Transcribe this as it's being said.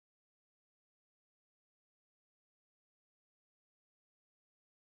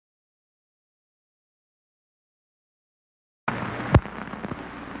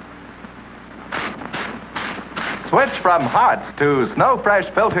Switch from Hots to Snow Fresh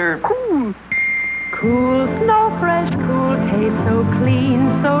Filter Kool. Kool, Snow Fresh, Kool, tastes so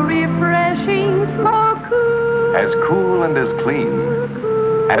clean, so refreshing, so cool. As cool and as clean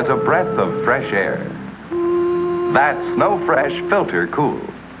as a breath of fresh air. That's Snow Fresh Filter Kool.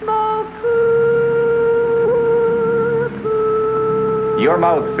 Your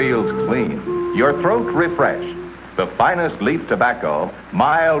mouth feels clean, your throat refreshed. The finest leaf tobacco,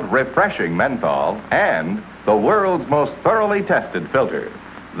 mild, refreshing menthol, and the world's most thoroughly tested filter.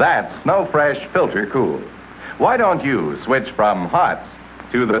 That's Snow Fresh Filter Kool. Why don't you switch from Hots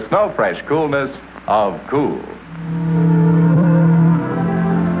to the Snow Fresh coolness of Kool?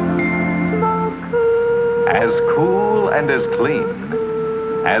 As cool and as clean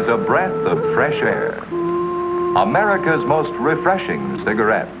as a breath of fresh air. America's most refreshing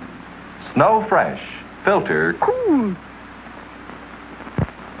cigarette. Snow Fresh Filter Kool.